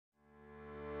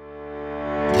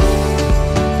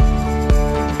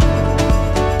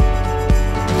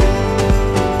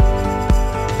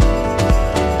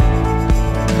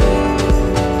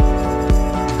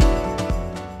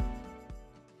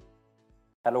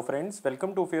Hello friends,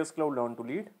 welcome to Affairs Cloud Learn to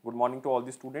Lead. Good morning to all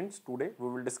the students. Today we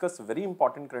will discuss very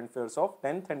important current affairs of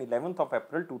 10th and 11th of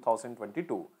April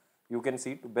 2022. You can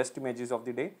see the best images of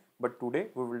the day, but today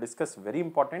we will discuss very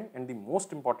important and the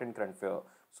most important current affair.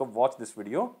 So watch this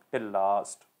video till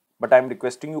last. But I am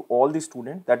requesting you all the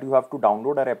students that you have to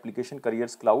download our application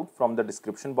Careers Cloud from the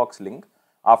description box link.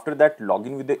 After that, log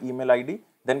in with the email ID.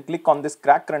 Then click on this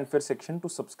Crack Current Affairs section to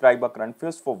subscribe our current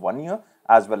affairs for 1 year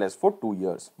as well as for 2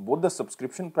 years. Both the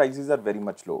subscription prices are very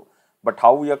much low. But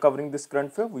how we are covering this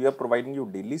current affair? We are providing you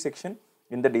daily section.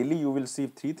 In the daily, you will see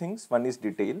 3 things. One is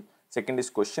detail, second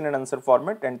is question and answer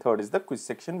format, and third is the quiz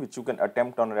section which you can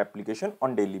attempt on our application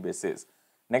on daily basis.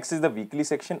 Next is the weekly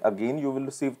section. Again, you will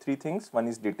receive 3 things. One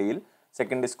is detail,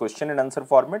 second is question and answer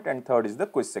format, and third is the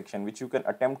quiz section which you can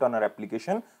attempt on our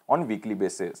application on weekly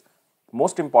basis.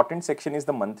 Most important section is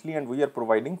the monthly, and we are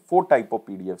providing 4 type of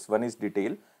PDFs. One is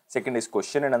detail, second is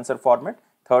question and answer format,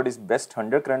 third is best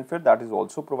 100 current affair, that is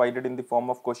also provided in the form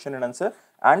of question and answer,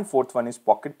 and fourth one is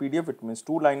pocket PDF. It means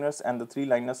 2-liners, and the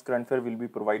 3-liners current affair will be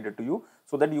provided to you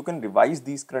so that you can revise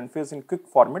these current affairs in quick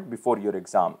format before your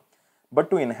exam. But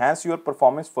to enhance your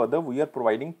performance further, we are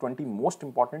providing 20 most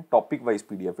important topic wise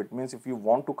PDF. It means if you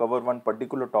want to cover one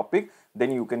particular topic,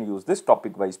 then you can use this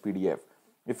topic wise PDF.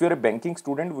 If you are a banking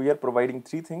student, we are providing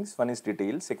 3 things. One is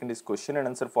detail, second is question and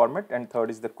answer format, and third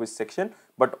is the quiz section.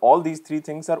 But all these 3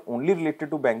 things are only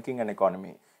related to banking and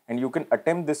economy. And you can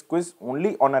attempt this quiz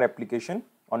only on our application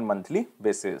on monthly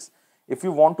basis. If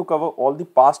you want to cover all the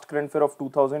past current affair of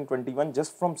 2021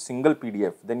 just from single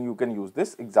PDF, then you can use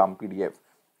this exam PDF.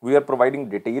 We are providing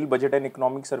detailed budget and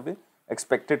economic survey.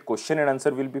 Expected question and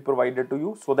answer will be provided to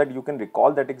you so that you can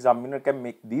recall that examiner can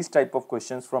make these type of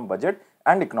questions from budget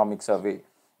and economic survey.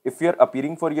 If you are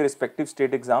appearing for your respective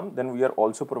state exam, then we are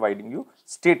also providing you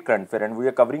state current affair, and we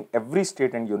are covering every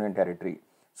state and union territory.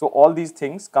 So all these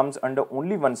things comes under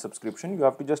only one subscription. You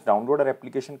have to just download our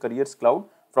application Careers Cloud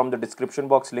from the description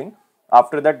box link.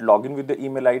 After that, log in with the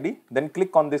email ID. Then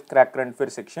click on this Crack Current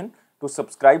Affair section to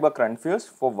subscribe our current affairs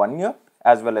for 1 year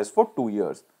as well as for 2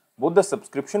 years. Both the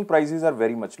subscription prices are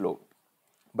very much low.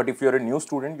 But if you are a new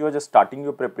student, you are just starting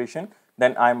your preparation,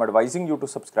 then I am advising you to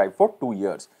subscribe for 2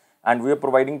 years. And we are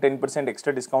providing 10%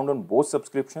 extra discount on both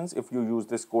subscriptions if you use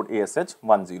this code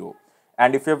ASH10.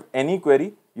 And if you have any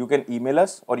query, you can email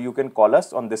us or you can call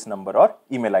us on this number or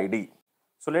email ID.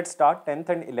 So let's start 10th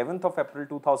and 11th of April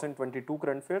 2022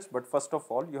 current affairs. But first of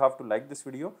all, you have to like this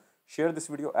video, share this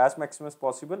video as maximum as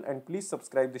possible, and please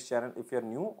subscribe this channel if you are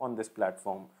new on this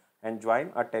platform, and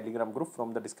join our Telegram group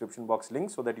from the description box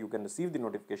link so that you can receive the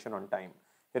notification on time.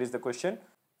 Here is the question.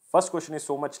 First question is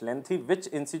so much lengthy. Which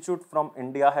institute from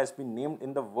India has been named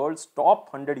in the world's top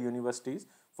 100 universities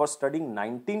for studying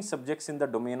 19 subjects in the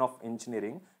domain of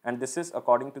engineering? And this is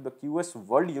according to the QS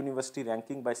World University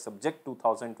Ranking by Subject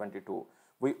 2022.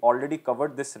 We already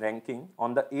covered this ranking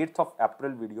on the 8th of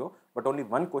April video, but only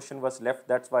one question was left.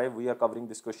 That's why we are covering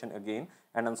this question again.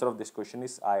 And answer of this question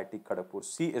is IIT Kharagpur.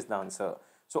 C is the answer.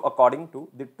 So according to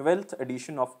the 12th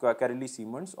edition of Carely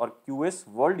Siemens or QS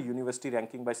World University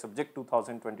Ranking by Subject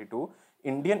 2022,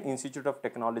 Indian Institute of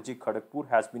Technology Kharagpur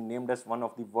has been named as one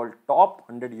of the world top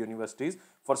 100 universities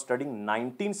for studying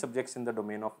 19 subjects in the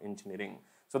domain of engineering.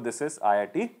 So this is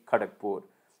IIT Kharagpur.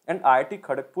 And IIT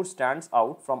Kharagpur stands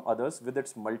out from others with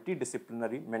its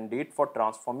multidisciplinary mandate for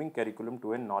transforming curriculum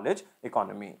to a knowledge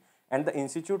economy. And the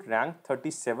institute ranked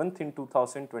 37th in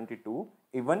 2022,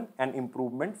 even an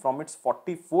improvement from its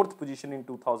 44th position in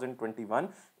 2021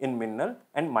 in mineral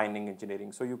and mining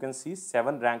engineering. So you can see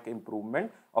 7 rank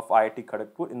improvement of IIT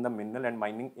Kharagpur in the mineral and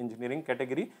mining engineering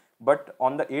category. But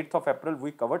on the 8th of April,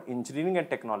 we covered engineering and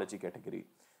technology category.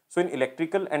 So in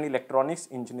electrical and electronics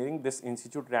engineering, this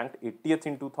institute ranked 80th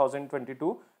in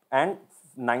 2022 and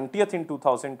 90th in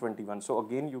 2021. So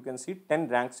again, you can see 10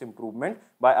 ranks improvement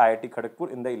by IIT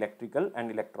Kharagpur in the electrical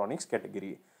and electronics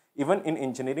category. Even in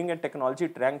engineering and technology,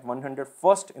 it ranked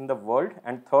 101st in the world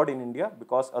and 3rd in India,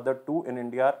 because other 2 in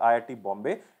India are IIT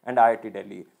Bombay and IIT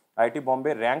Delhi. IIT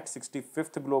Bombay ranked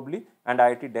 65th globally and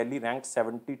IIT Delhi ranked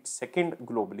 72nd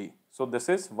globally. So this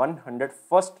is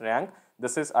 101st rank.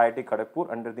 This is IIT Kharagpur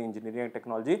under the engineering and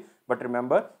technology. But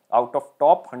remember, out of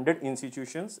top 100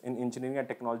 institutions in engineering and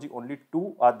technology, only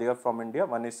 2 are there from India.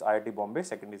 One is IIT Bombay,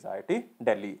 second is IIT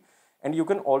Delhi. And you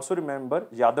can also remember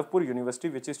Yadavpur University,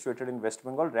 which is situated in West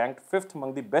Bengal, ranked 5th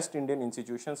among the best Indian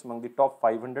institutions among the top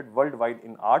 500 worldwide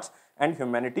in arts and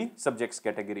humanity subjects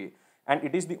category. And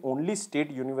it is the only state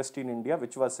university in India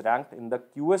which was ranked in the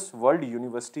QS World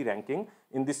University Ranking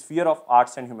in the sphere of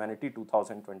arts and humanity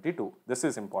 2022. This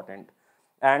is important.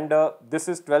 And this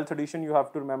is 12th edition, you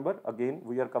have to remember. Again,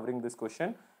 we are covering this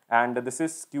question. and this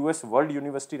is QS World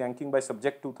University Ranking by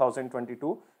Subject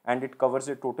 2022, and it covers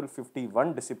a total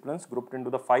 51 disciplines grouped into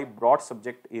the 5 broad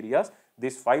subject areas.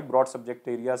 These 5 broad subject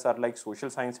areas are like social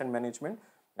science and management,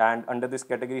 and under this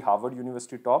category Harvard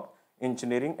University top,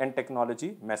 engineering and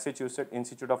technology, Massachusetts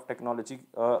Institute of Technology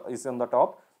is on the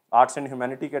top, arts and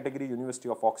humanity category, University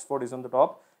of Oxford is on the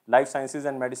top, life sciences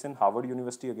and medicine, Harvard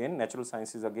University again, natural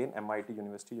sciences again, MIT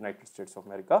University, United States of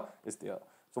America is there.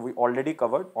 So we already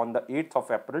covered on the 8th of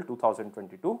April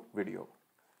 2022 video.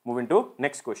 Moving to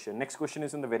next question. Next question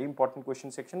is in the very important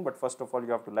question section, but first of all,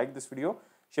 you have to like this video,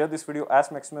 share this video as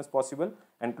maximum as possible,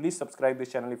 and please subscribe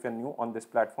this channel if you are new on this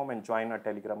platform and join our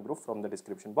Telegram group from the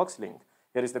description box link.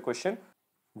 Here is the question.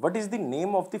 What is the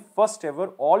name of the first ever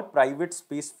all private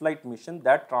spaceflight mission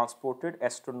that transported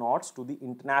astronauts to the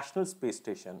International Space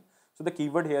Station? So the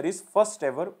keyword here is first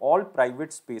ever all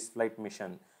private spaceflight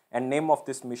mission, and name of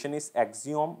this mission is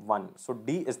Axiom 1. So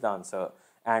D is the answer,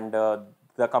 and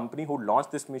the company who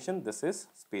launched this mission, this is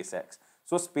SpaceX.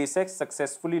 So SpaceX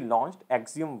successfully launched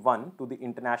Axiom 1 to the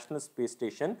International Space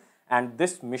Station, and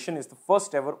this mission is the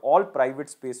first ever all private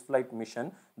spaceflight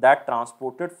mission that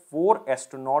transported 4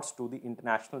 astronauts to the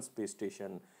International Space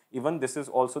Station. Even this is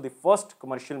also the first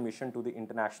commercial mission to the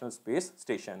International Space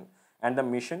Station, and the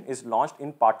mission is launched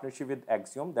in partnership with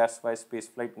Axiom. That's why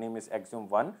spaceflight name is Axiom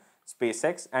 1,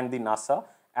 SpaceX and the NASA.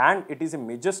 And it is a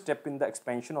major step in the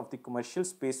expansion of the commercial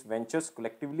space ventures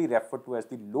collectively referred to as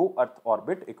the low Earth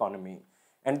orbit economy.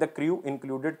 And the crew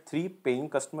included 3 paying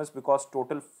customers because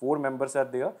total 4 members are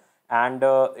there, and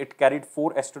it carried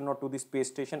 4 astronauts to the space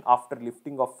station after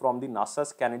lifting off from the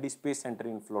NASA's Kennedy Space Center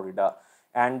in Florida.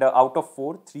 And out of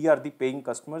 4, 3 are the paying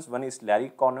customers. One is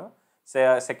Larry Connor,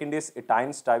 second is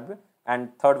Etienne Stibe,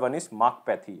 and third one is Mark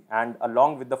Pathy. And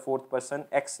along with the 4th person,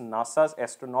 ex-NASA's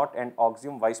astronaut and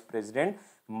Axiom Vice President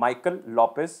Michael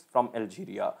Lopez from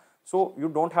Algeria. So you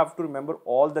don't have to remember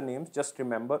all the names, just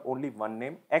remember only one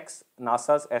name,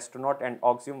 ex-NASA's astronaut and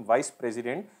Axiom Vice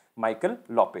President Michael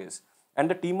Lopez. And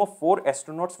the team of 4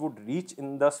 astronauts would reach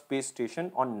in the space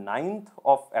station on 9th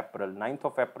of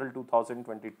April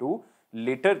 2022.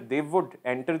 Later, they would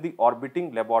enter the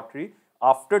orbiting laboratory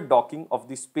after docking of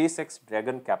the SpaceX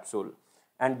Dragon capsule.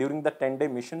 And during the 10-day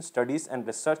mission, studies and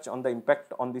research on the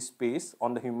impact on the space,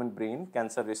 on the human brain,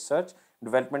 cancer research,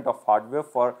 development of hardware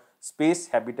for space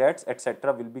habitats,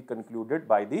 etc. will be concluded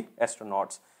by the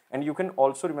astronauts. And you can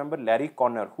also remember Larry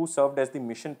Connor, who served as the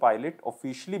mission pilot,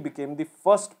 officially became the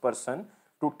first person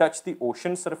to touch the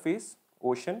ocean surface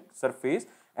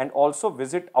and also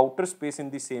visit outer space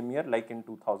in the same year, like in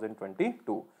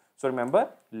 2022. So remember,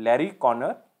 Larry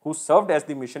Connor, who served as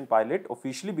the mission pilot,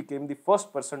 officially became the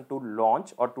first person to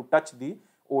launch or to touch the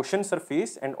ocean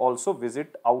surface and also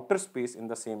visit outer space in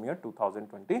the same year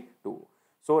 2022.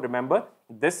 So remember,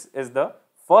 this is the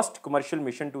first commercial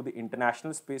mission to the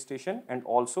International Space Station and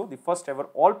also the first ever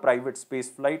all private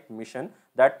spaceflight mission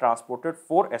that transported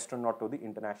 4 astronauts to the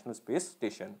International Space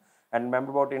Station. And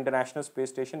remember about International Space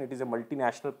Station, it is a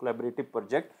multinational collaborative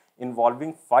project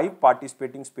involving 5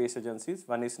 participating space agencies.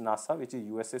 One is NASA, which is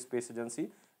USA Space Agency.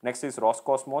 Next is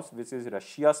Roscosmos, which is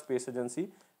Russia Space Agency.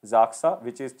 JAXA,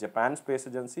 which is Japan Space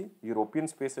Agency, European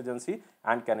Space Agency,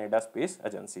 and Canada Space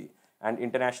Agency. And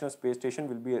International Space Station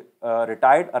will be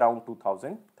retired around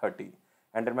 2030.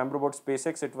 And remember about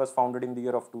SpaceX, it was founded in the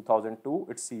year of 2002.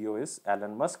 Its CEO is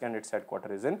Elon Musk and its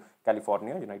headquarters is in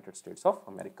California, United States of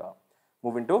America.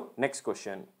 Moving to next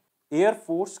question. Air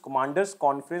Force Commanders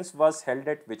Conference was held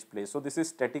at which place? So this is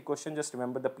static question, just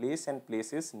remember the place, and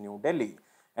place is New Delhi.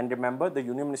 And remember, the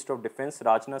Union Minister of Defense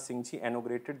Rajnath Singh ji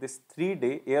inaugurated this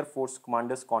 3-day Air Force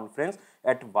Commanders Conference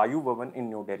at Vayu Bhavan in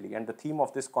New Delhi. And the theme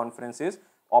of this conference is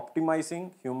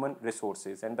optimizing human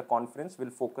resources, and the conference will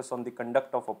focus on the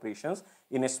conduct of operations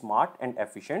in a smart and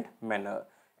efficient manner.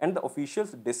 And the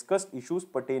officials discussed issues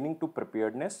pertaining to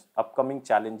preparedness, upcoming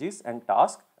challenges and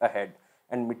tasks ahead.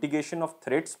 And mitigation of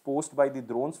threats posed by the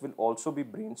drones will also be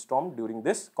brainstormed during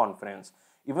this conference.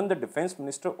 Even the Defense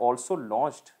Minister also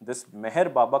launched this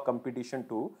Meher Baba competition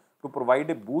to provide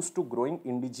a boost to growing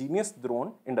indigenous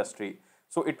drone industry.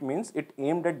 So it means it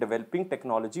aimed at developing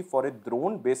technology for a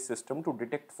drone-based system to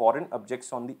detect foreign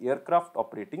objects on the aircraft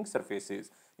operating surfaces.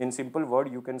 In simple word,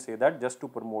 you can say that just to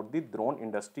promote the drone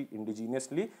industry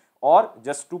indigenously or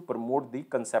just to promote the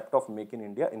concept of Make in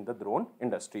India in the drone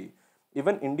industry.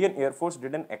 Even Indian Air Force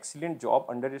did an excellent job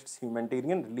under its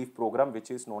humanitarian relief program, which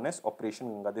is known as Operation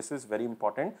Ganga. This is very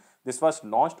important. This was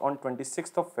launched on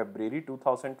 26th of February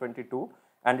 2022,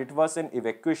 and it was an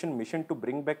evacuation mission to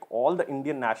bring back all the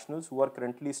Indian nationals who are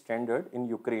currently stranded in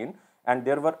Ukraine, and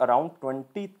there were around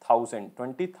 20,000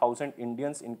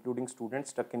 Indians, including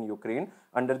students, stuck in Ukraine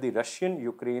under the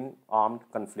Russian-Ukraine armed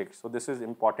conflict. So this is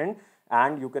important,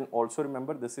 and you can also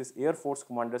remember this is Air Force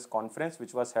Commanders Conference,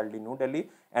 which was held in New Delhi,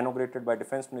 inaugurated by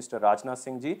Defense Minister Rajnath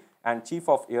Singh ji, and Chief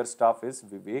of Air Staff is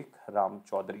Vivek Ram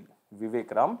Chaudhary.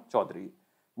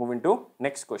 Moving to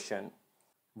next question.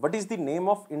 What is the name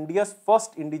of India's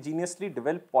first indigenously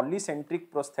developed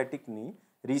polycentric prosthetic knee,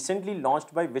 recently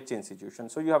launched by which institution?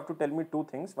 So you have to tell me two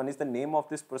things. One is the name of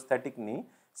this prosthetic knee.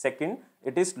 Second,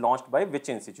 it is launched by which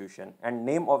institution? And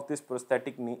name of this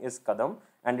prosthetic knee is Kadam,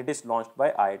 and it is launched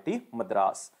by IIT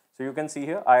Madras. So you can see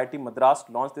here IIT Madras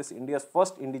launched this India's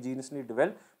first indigenously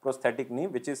developed prosthetic knee,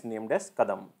 which is named as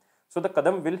Kadam. So the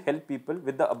Kadam will help people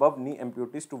with the above knee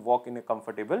amputees to walk in a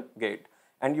comfortable gait.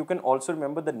 And you can also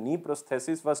remember the knee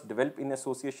prosthesis was developed in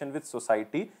association with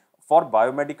Society for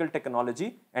Biomedical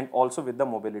Technology and also with the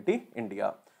Mobility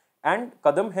India. And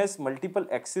Kadam has multiple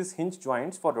axis hinge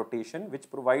joints for rotation, which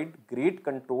provide great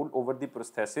control over the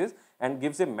prosthesis and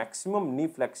gives a maximum knee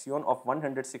flexion of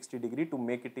 160 degree to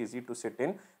make it easy to sit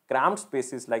in cramped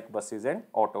spaces like buses and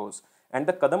autos. And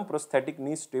the Kadam prosthetic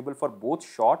knee is stable for both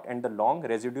short and the long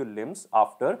residual limbs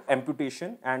after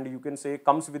amputation, and you can say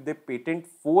comes with a patent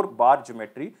 4-bar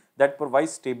geometry that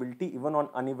provides stability even on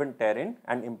uneven terrain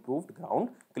and improved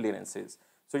ground clearances.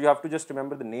 So you have to just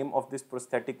remember the name of this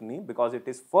prosthetic knee because it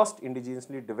is first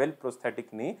indigenously developed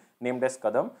prosthetic knee named as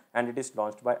Kadam, and it is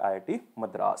launched by IIT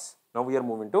Madras. Now we are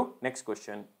moving to next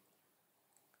question.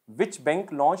 Which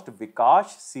bank launched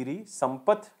Vikash Siri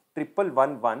Sampath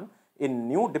 1111 in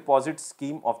new deposit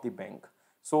scheme of the bank?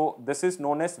 So this is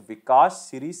known as Vikash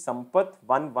Siri Sampath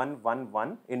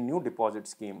 1111 in new deposit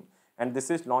scheme, and this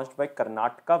is launched by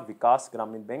Karnataka Vikas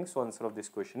Gramin Bank. So answer of this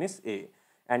question is A.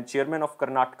 And chairman of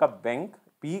Karnataka Bank,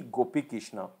 P. Gopi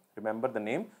Krishna, remember the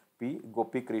name P.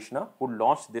 Gopi Krishna, who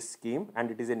launched this scheme, and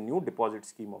it is a new deposit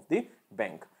scheme of the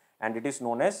bank, and it is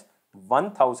known as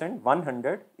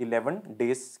 1111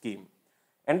 days scheme.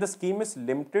 And the scheme is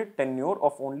limited tenure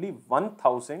of only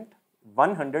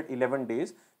 1111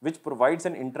 days, which provides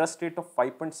an interest rate of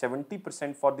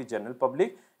 5.70% for the general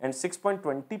public and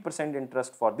 6.20%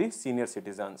 interest for the senior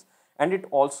citizens. And it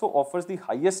also offers the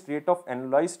highest rate of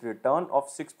annualized return of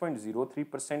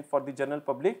 6.03% for the general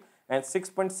public and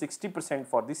 6.60%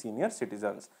 for the senior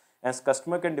citizens. As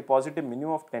customer can deposit a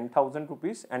minimum of 10,000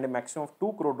 rupees and a maximum of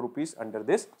 2 crore rupees under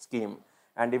this scheme.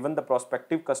 And even the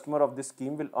prospective customer of this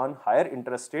scheme will earn higher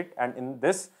interest rate, and in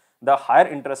this, the higher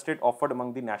interest rate offered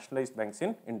among the nationalized banks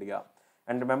in India.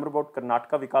 And remember about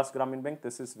Karnataka Vikas Gramin Bank,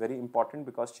 this is very important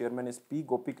because chairman is P.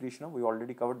 Gopi Krishna. We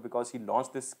already covered because he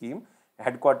launched this scheme.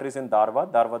 Headquarters is in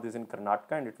Dharwad. Dharwad is in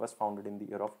Karnataka, and it was founded in the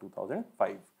year of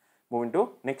 2005. Moving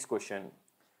to next question.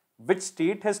 Which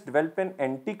state has developed an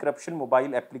anti-corruption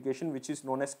mobile application which is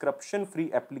known as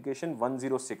Corruption-Free Application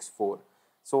 1064?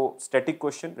 So static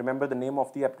question, remember the name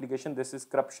of the application. This is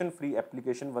Corruption-Free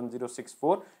Application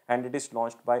 1064, and it is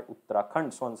launched by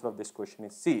Uttarakhand. So answer of this question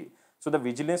is C. So the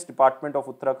Vigilance Department of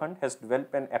Uttarakhand has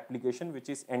developed an application which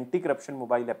is anti-corruption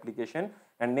mobile application,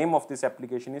 and name of this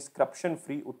application is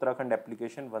Corruption-Free Uttarakhand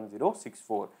Application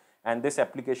 1064. And this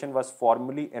application was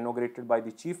formally inaugurated by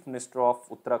the Chief Minister of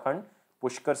Uttarakhand,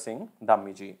 Pushkar Singh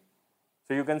Dhami ji.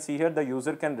 So you can see here the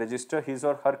user can register his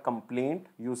or her complaint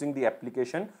using the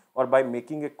application or by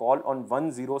making a call on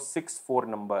 1064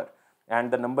 number,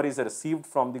 and the number is received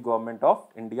from the government of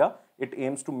India. It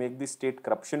aims to make the state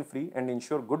corruption free and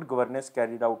ensure good governance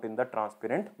carried out in the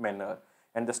transparent manner.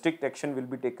 And the strict action will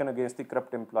be taken against the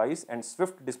corrupt employees, and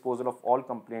swift disposal of all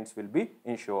complaints will be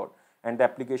ensured. And the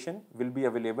application will be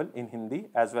available in Hindi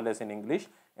as well as in English,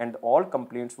 and all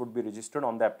complaints would be registered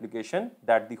on the application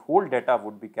that the whole data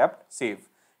would be kept safe.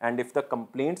 And if the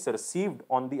complaints received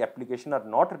on the application are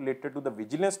not related to the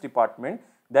Vigilance Department,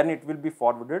 then it will be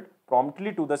forwarded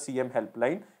promptly to the CM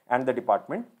helpline and the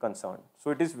department concerned.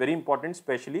 So it is very important,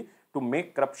 especially to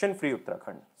make corruption free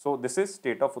Uttarakhand. So this is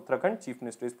state of Uttarakhand. Chief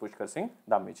Minister is Pushkar Singh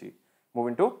Dhami ji.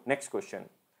 Moving to next question.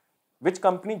 Which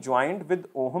company joined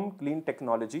with Oham Clean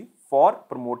Technology for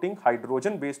promoting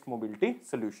hydrogen-based mobility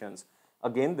solutions?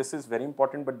 Again, this is very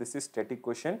important, but this is static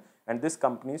question, and this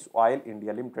company is Oil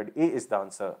India Limited. A is the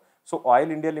answer. So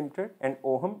Oil India Limited and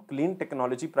Oham Clean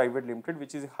Technology Private Limited,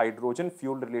 which is a hydrogen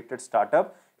fuel related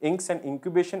startup, inks an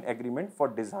incubation agreement for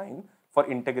design, for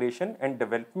integration and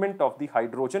development of the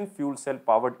hydrogen fuel cell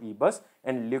powered e-bus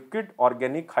and liquid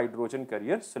organic hydrogen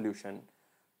carrier solution.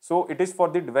 So it is for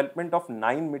the development of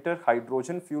 9-meter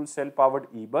hydrogen fuel cell powered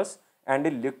e-bus and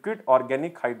a liquid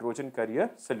organic hydrogen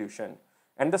carrier solution.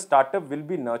 and the startup will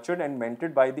be nurtured and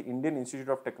mentored by the Indian Institute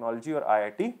of Technology or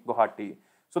IIT Guwahati.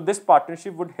 So this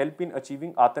partnership would help in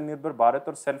achieving Atmanirbhar Bharat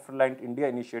or Self-Reliant India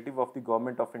initiative of the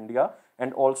Government of India,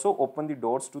 and also open the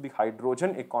doors to the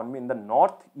hydrogen economy in the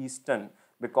northeastern,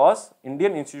 because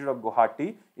Indian Institute of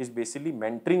Guwahati is basically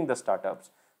mentoring the startups.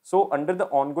 So under the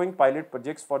ongoing pilot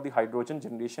projects for the hydrogen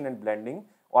generation and blending,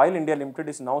 Oil India Limited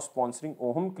is now sponsoring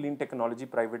Ohum Clean Technology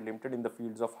Private Limited in the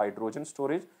fields of hydrogen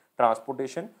storage,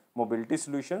 transportation, mobility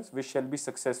solutions, which shall be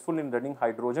successful in running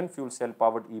hydrogen fuel cell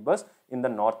powered e-bus in the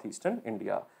northeastern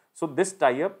India. So this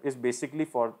tie-up is basically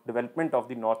for development of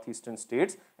the northeastern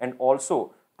states and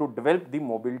also to develop the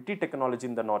mobility technology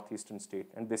in the northeastern state.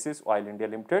 And this is Oil India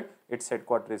Limited. Its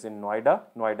headquarters is in Noida.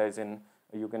 Noida is in,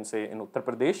 you can say, in Uttar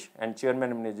Pradesh, and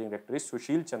chairman and managing director is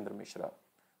Sushil Chandra Mishra.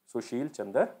 Sushil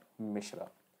Chandra Mishra.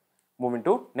 Moving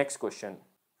to next question.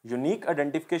 Unique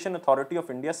Identification Authority of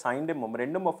India signed a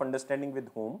memorandum of understanding with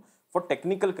whom for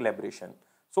technical collaboration.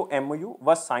 So MOU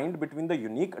was signed between the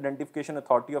Unique Identification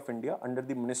Authority of India under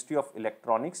the Ministry of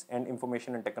Electronics and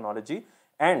Information and Technology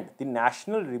and the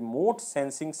National Remote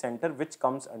Sensing Center, which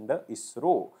comes under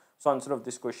ISRO. So answer of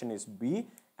this question is B,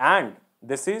 and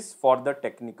this is for the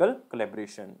technical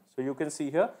collaboration. So you can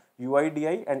see here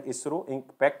UIDI and ISRO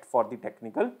impact for the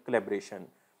technical collaboration.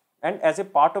 And as a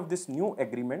part of this new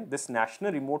agreement, this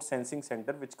National Remote Sensing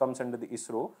Center, which comes under the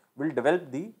ISRO, will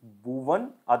develop the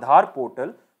Bhuvan Aadhaar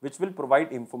portal, which will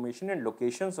provide information and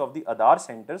locations of the Aadhaar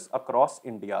centers across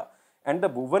India. And the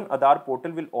Bhuvan Aadhaar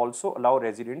portal will also allow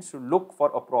residents to look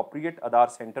for appropriate Aadhaar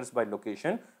centers by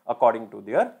location according to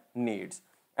their needs.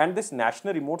 And this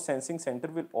National Remote Sensing Center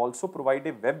will also provide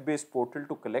a web-based portal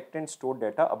to collect and store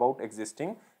data about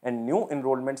existing and new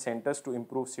enrollment centers to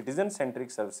improve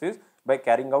citizen-centric services by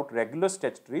carrying out regular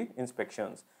statutory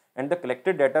inspections. And the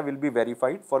collected data will be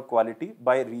verified for quality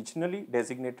by regionally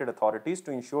designated authorities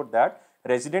to ensure that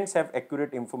residents have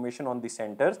accurate information on the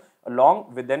centers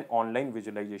along with an online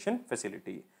visualization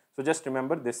facility. So just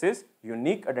remember, this is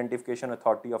Unique Identification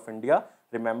Authority of India.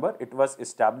 Remember, it was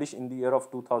established in the year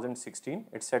of 2016.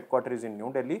 Its headquarters is in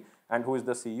New Delhi. And who is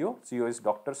the CEO? CEO is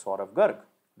Dr. Saurav Garg.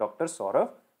 Dr. Saurav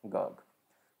Garg.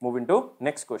 Moving to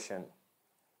next question.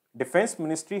 Defense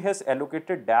Ministry has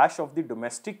allocated dash of the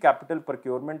domestic capital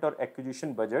procurement or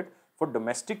acquisition budget for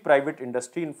domestic private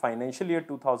industry in financial year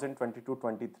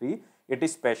 2022-23. It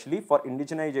is specially for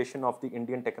indigenization of the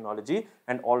Indian technology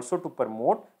and also to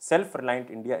promote self-reliant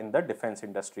India in the defense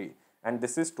industry. And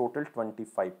this is total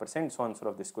 25%. So answer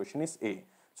of this question is A.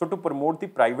 So to promote the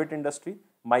private industry,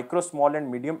 micro, small and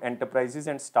medium enterprises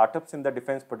and startups in the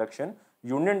defense production,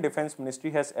 Union Defense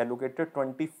Ministry has allocated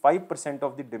 25%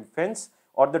 of the defense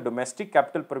or the domestic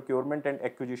capital procurement and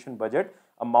acquisition budget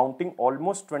amounting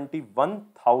almost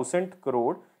 21,000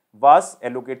 crore was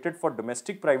allocated for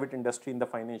domestic private industry in the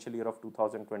financial year of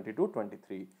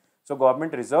 2022-23. So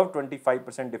government reserved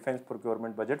 25% defense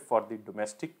procurement budget for the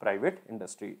domestic private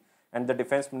industry, and the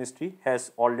Defense Ministry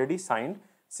has already signed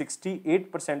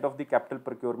 68% of the capital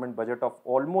procurement budget of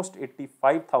almost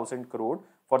 85,000 crore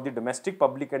for the domestic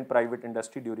public and private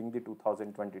industry during the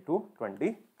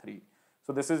 2022-23.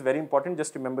 So this is very important.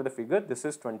 Just remember the figure. This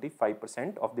is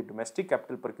 25% of the domestic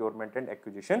capital procurement and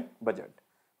acquisition budget.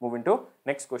 Moving to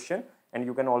next question, and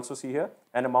you can also see here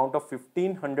an amount of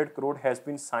 1500 crore has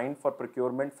been signed for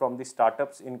procurement from the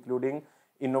startups, including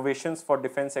innovations for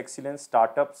defense excellence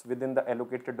startups within the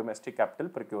allocated domestic capital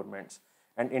procurements.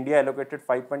 And India allocated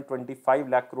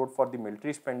 5.25 lakh crore for the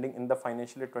military spending in the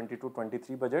financial year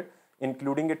 22-23 budget,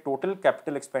 including a total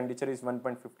capital expenditure is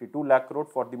 1.52 lakh crore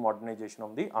for the modernization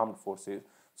of the armed forces.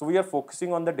 So we are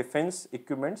focusing on the defense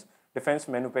equipments, defense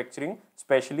manufacturing,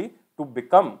 especially to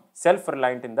become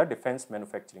self-reliant in the defense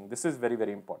manufacturing. This is very,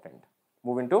 very important.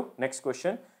 Moving to next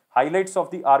question. Highlights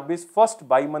of the RBI's first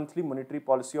bi-monthly monetary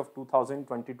policy of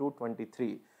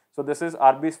 2022-23. So this is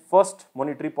RBI's first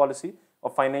monetary policy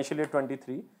of financial year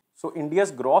 23. So India's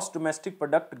gross domestic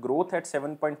product growth at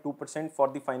 7.2% for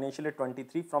the financial year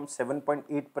 23 from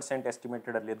 7.8%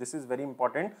 estimated earlier. This is very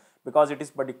important because it is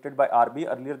predicted by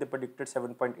RBI. Earlier they predicted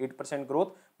 7.8%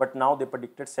 growth, but now they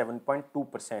predicted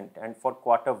 7.2%. And for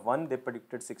quarter 1 they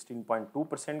predicted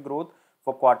 16.2% growth.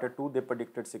 For quarter 2 they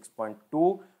predicted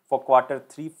 6.2%. For quarter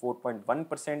 3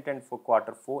 4.1%, and for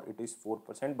quarter 4 it is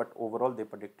 4%. But overall they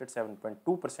predicted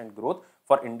 7.2% growth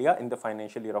for India in the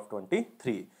financial year of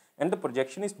 23. And the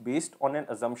projection is based on an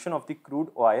assumption of the crude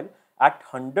oil at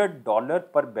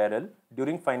 $100 per barrel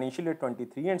during financial year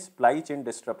 23 and supply chain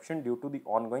disruption due to the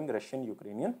ongoing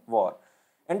Russian-Ukrainian war.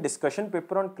 And discussion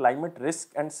paper on climate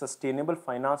risk and sustainable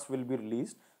finance will be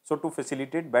released. So to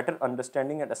facilitate better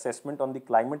understanding and assessment on the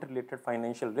climate related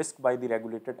financial risk by the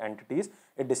regulated entities,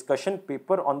 a discussion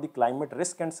paper on the climate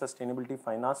risk and sustainability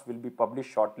finance will be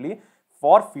published shortly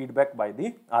for feedback by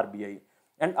the RBI.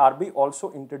 And RBI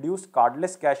also introduced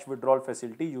cardless cash withdrawal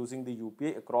facility using the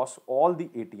UPI across all the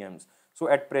ATMs. So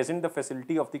at present, the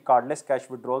facility of the cardless cash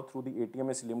withdrawal through the ATM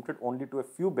is limited only to a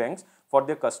few banks for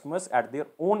their customers at their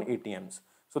own ATMs.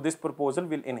 So this proposal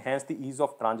will enhance the ease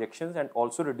of transactions and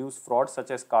also reduce fraud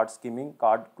such as card skimming,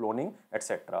 card cloning,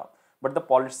 etc. But the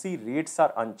policy rates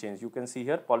are unchanged. You can see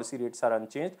here policy rates are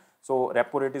unchanged. So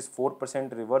repo rate is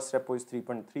 4%, reverse repo is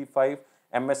 3.35,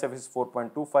 MSF is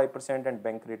 4.25% and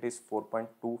bank rate is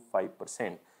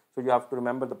 4.25%. So you have to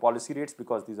remember the policy rates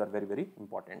because these are very, very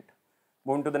important.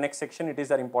 Moving to the next section, it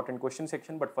is our important question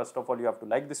section. But first of all, you have to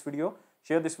like this video,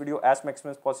 share this video as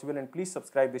maximum as possible, and please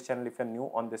subscribe this channel if you are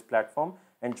new on this platform,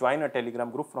 and join a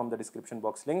Telegram group from the description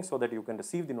box link so that you can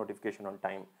receive the notification on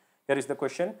time. Here is the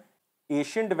question.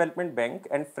 Asian Development Bank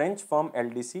and French firm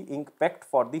LDC Inc. pact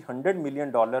for the $100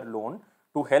 million loan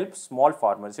to help small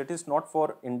farmers. It is not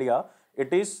for India.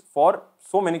 It is for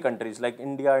so many countries like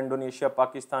India, Indonesia,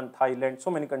 Pakistan, Thailand, so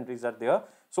many countries are there.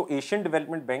 So Asian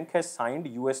Development Bank has signed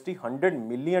USD $100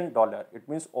 million. It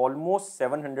means almost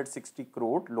 760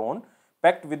 crore loan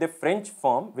pact with a French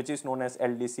firm which is known as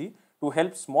LDC to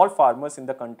help small farmers in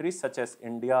the countries such as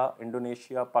India,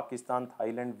 Indonesia, Pakistan,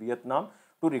 Thailand, Vietnam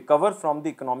to recover from the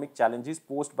economic challenges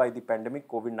posed by the pandemic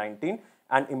COVID-19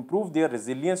 and improve their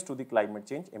resilience to the climate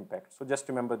change impact. So just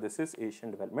remember, this is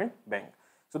Asian Development Bank.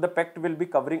 So the pact will be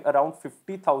covering around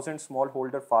 50,000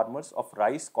 smallholder farmers of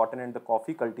rice, cotton and the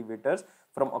coffee cultivators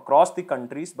from across the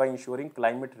countries by ensuring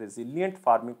climate resilient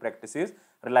farming practices,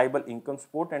 reliable income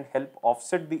support and help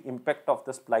offset the impact of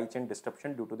the supply chain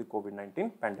disruption due to the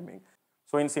COVID-19 pandemic.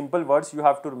 So in simple words, you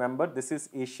have to remember this is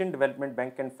Asian Development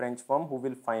Bank and French firm who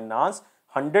will finance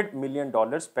 $100 million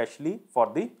specially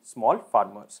for the small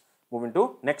farmers. Moving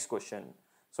to next question.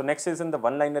 So next is in the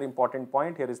one-liner important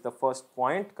point. Here is the first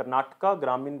point. Karnataka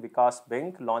Gramin Vikas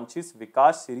Bank launches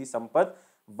Vikas Siri Sampath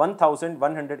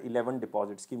 1111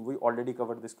 deposit scheme. We already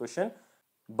covered this question.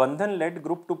 Bandhan led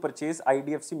group to purchase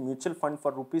IDFC mutual fund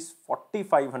for rupees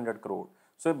 4500 crore.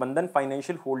 So Bandhan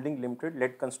Financial Holding Limited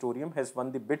led consortium has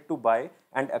won the bid to buy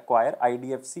and acquire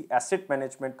IDFC asset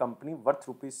management company worth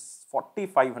rupees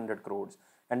 4500 crores.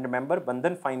 And remember,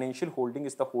 Bandhan Financial Holding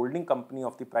is the holding company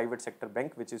of the private sector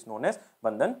bank which is known as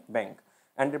Bandhan Bank.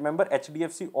 And remember,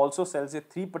 HDFC also sells a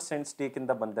 3% stake in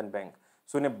the Bandhan Bank.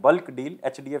 So in a bulk deal,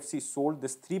 HDFC sold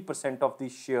this 3% of the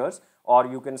shares, or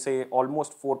you can say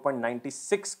almost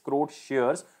 4.96 crore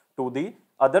shares to the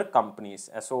other companies.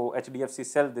 So HDFC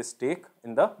sell this stake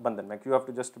in the Bandhan Bank. You have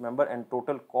to just remember, and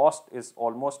total cost is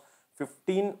almost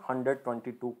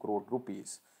 1522 crore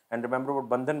rupees. And remember about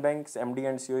Bandhan Bank's MD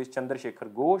and CEO is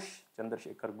Chandrasekhar Ghosh.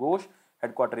 Chandrasekhar Ghosh,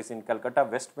 headquarters is in Calcutta,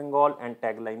 West Bengal, and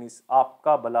tagline is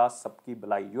Aapka Bala Sabki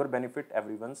Balai, your benefit,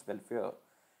 everyone's welfare.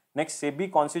 Next,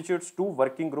 SEBI constitutes 2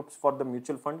 working groups for the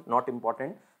mutual fund, not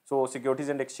important. So Securities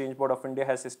and Exchange Board of India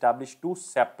has established 2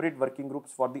 separate working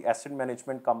groups for the asset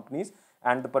management companies,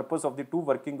 and the purpose of the 2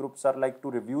 working groups are like to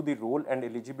review the role and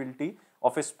eligibility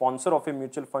of a sponsor of a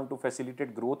mutual fund to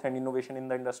facilitate growth and innovation in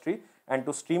the industry, and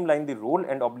to streamline the role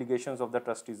and obligations of the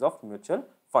trustees of mutual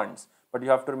funds. But you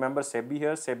have to remember SEBI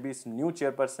here. SEBI's new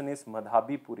chairperson is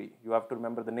Madhabi Puri. You have to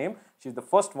remember the name. She is the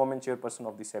first woman chairperson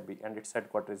of the SEBI, and its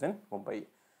headquarters is in Mumbai.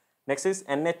 Next is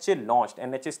NHA launched.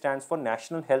 NHA stands for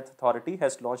National Health Authority,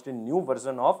 has launched a new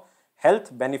version of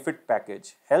Health Benefit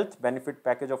Package. Health Benefit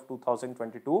Package of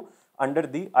 2022 under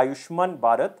the Ayushman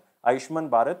Bharat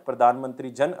Pradhan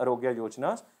Mantri Jan Arogya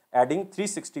Yojana, adding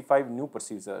 365 new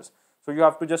procedures. So you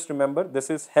have to just remember,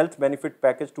 this is Health Benefit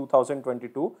Package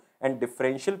 2022, and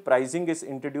differential pricing is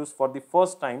introduced for the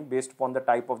first time based upon the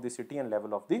type of the city and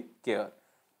level of the care.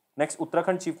 Next,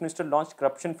 Uttarakhand Chief Minister launched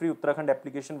Corruption Free Uttarakhand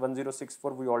Application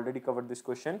 1064. We already covered this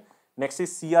question. Next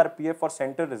is CRPF for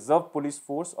Central Reserve Police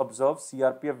Force observes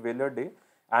CRPF Valor Day,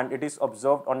 and it is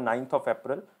observed on 9th of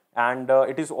April. And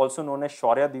it is also known as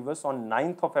Shaurya Divas. On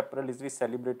 9th of April is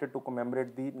celebrated to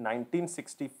commemorate the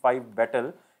 1965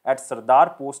 battle at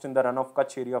Sardar Post in the Run of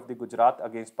Kutch area of the Gujarat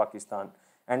against Pakistan.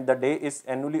 And the day is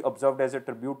annually observed as a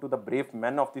tribute to the brave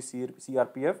men of the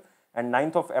CRPF. And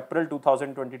 9th of April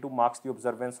 2022 marks the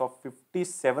observance of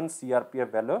 57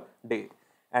 CRPF Valor Day.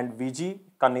 And VG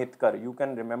Kanetkar, you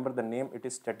can remember the name, it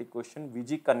is static question.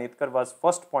 VG Kanetkar was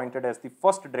first appointed as the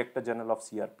first Director General of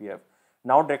CRPF.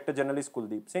 Now Director General is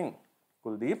Kuldeep Singh.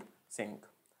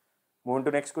 Moving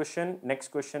to next question. Next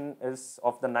question is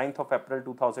of the 9th of April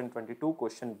 2022.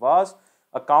 Question was,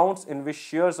 accounts in which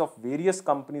shares of various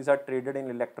companies are traded in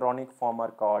electronic form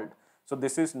are called. So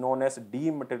this is known as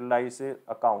dematerialized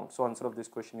account. So answer of this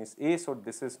question is A. So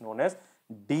this is known as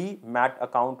demat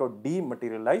account or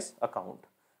dematerialized account.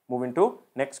 Moving to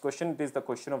next question, it is the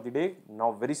question of the day.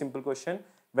 Now very simple question.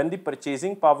 When the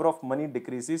purchasing power of money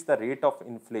decreases the rate of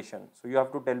inflation. So you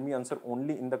have to tell me answer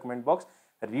only in the comment box.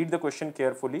 Read the question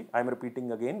carefully. I am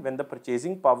repeating again. When the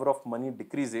purchasing power of money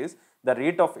decreases the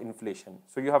rate of inflation.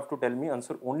 So you have to tell me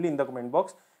answer only in the comment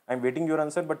box. I am waiting your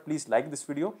answer, but please like this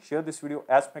video, share this video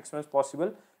as maximum as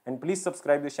possible, and please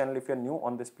subscribe this channel if you are new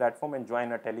on this platform and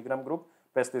join our Telegram group.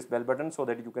 Press this bell button so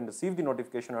that you can receive the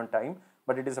notification on time.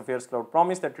 But it is Affairs Cloud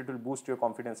promise that it will boost your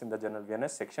confidence in the general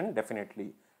awareness section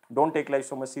definitely. Don't take life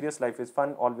so much serious. Life is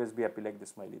fun. Always be happy like this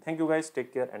smiley. Thank you guys.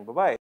 Take care and bye-bye.